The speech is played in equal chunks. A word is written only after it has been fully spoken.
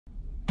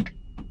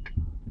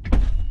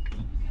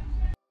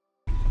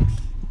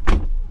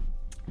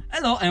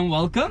Hello and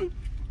welcome.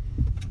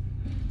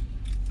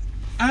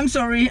 I'm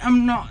sorry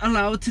I'm not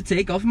allowed to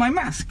take off my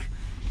mask,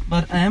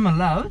 but I am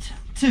allowed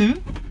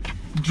to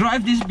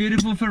drive this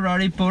beautiful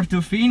Ferrari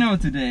Portofino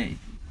today.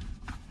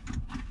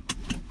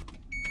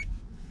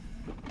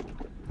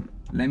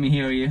 Let me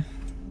hear you.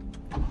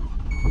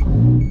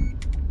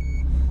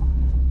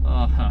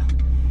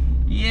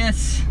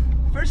 Yes,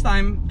 first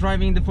time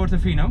driving the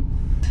Portofino.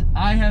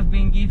 I have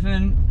been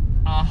given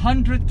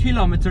 100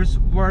 kilometers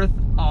worth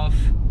of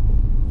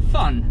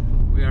fun.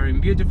 We are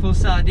in beautiful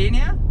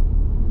Sardinia,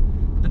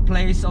 the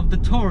place of the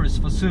tours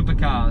for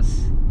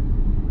supercars,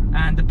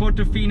 and the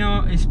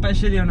Portofino,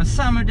 especially on a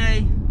summer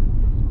day,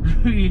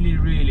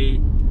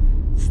 really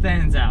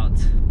stands out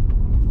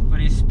for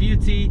its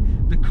beauty,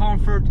 the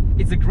comfort.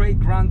 It's a great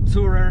grand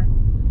tourer.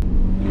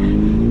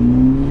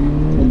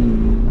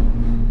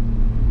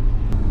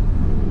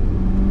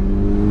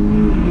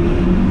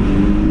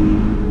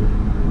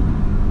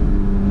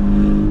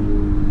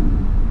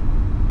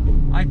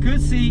 I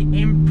could see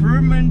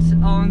improvement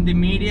on the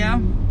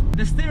media.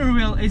 The steering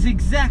wheel is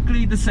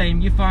exactly the same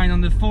you find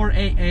on the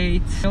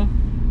 488,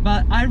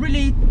 but I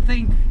really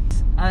think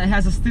it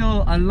has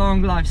still a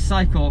long life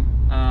cycle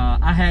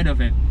ahead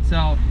of it.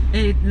 So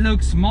it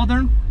looks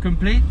modern,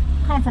 complete,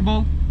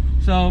 comfortable.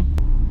 So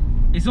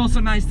it's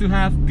also nice to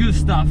have good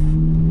stuff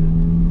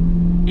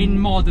in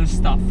modern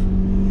stuff.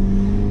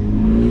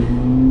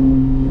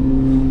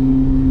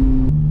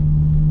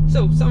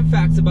 So some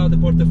facts about the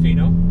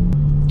Portofino.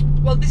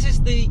 Well, this is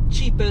the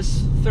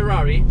cheapest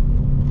Ferrari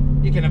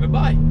you can ever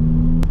buy.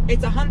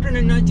 It's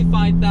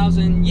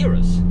 195,000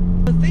 euros.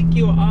 I think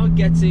you are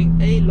getting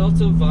a lot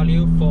of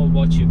value for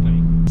what you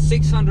pay.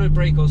 600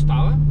 brake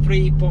horsepower,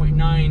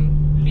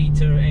 3.9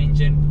 liter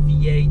engine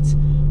V8,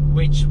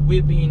 which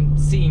we've been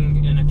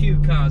seeing in a few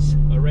cars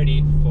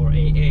already for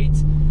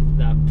A8.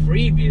 The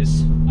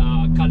previous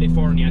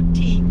California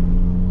T,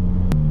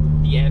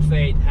 the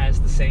F8,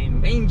 has the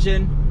same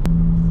engine.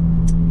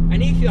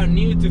 And if you are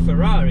new to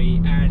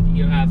Ferrari and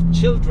you have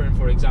children,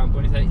 for example,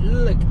 and you say,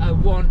 look, I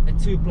want a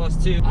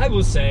 2+2, I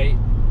will say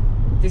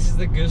this is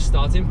a good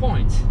starting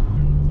point.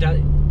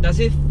 Does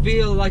it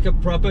feel like a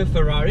proper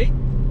Ferrari?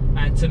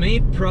 And to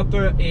me,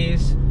 proper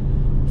is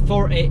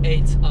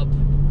 488 up.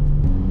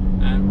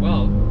 And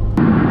well,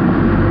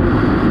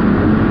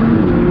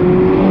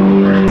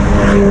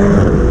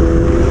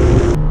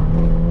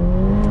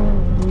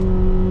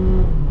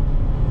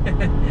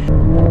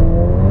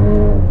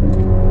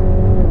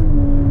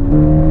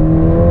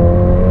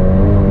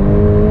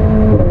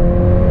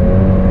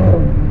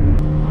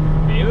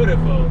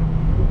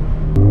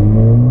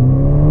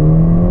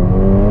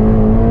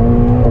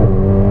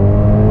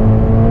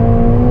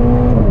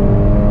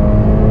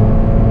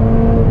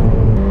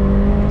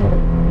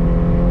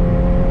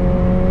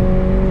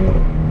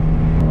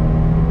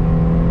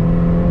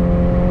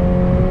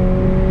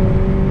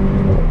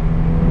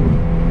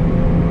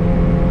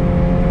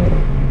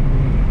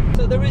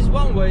 there is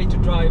one way to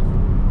drive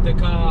the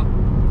car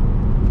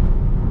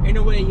in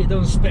a way you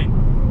don't spin,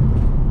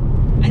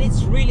 and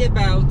it's really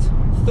about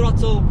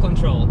throttle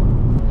control.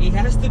 It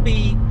has to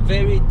be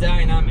very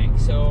dynamic.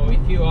 So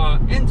if you are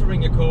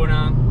entering a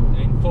corner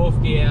in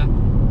 4th gear,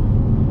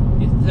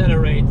 you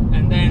accelerate,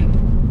 and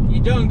then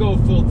you don't go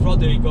full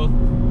throttle, you go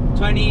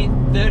 20,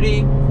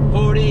 30,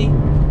 40,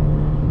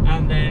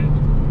 and then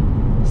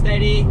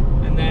steady,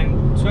 and then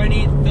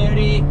 20,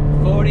 30,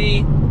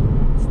 40,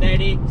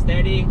 steady,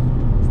 steady,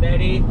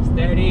 steady,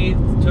 steady,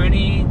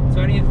 20,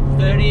 20,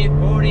 30,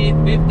 40,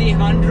 50,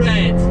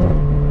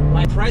 100.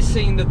 Like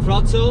pressing the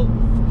throttle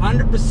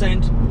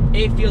 100%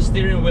 if your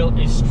steering wheel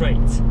is straight.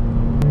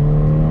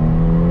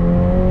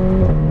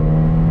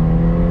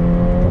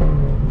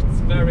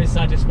 It's very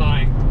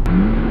satisfying.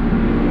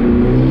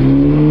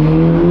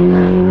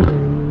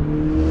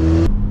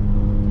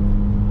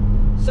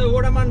 So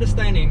what I'm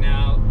understanding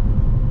now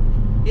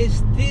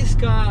is this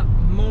car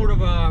more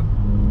of a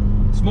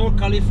small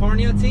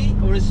California T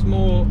or a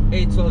small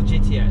A12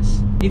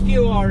 GTS? If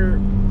you are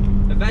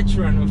a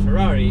veteran of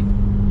Ferrari,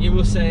 you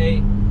will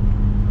say,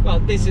 well,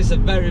 this is a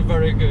very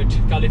good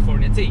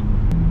California T.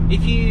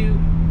 If you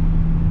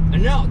are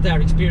not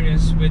that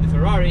experienced with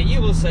Ferrari,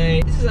 you will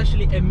say this is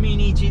actually a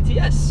mini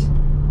GTS.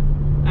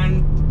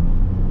 And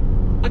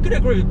I could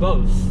agree with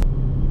both.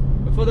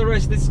 But for the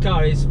rest, this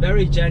car is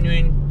very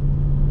genuine.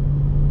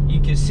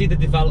 You can see the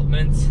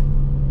development.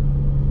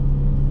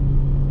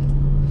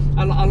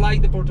 I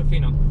like the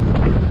Portofino.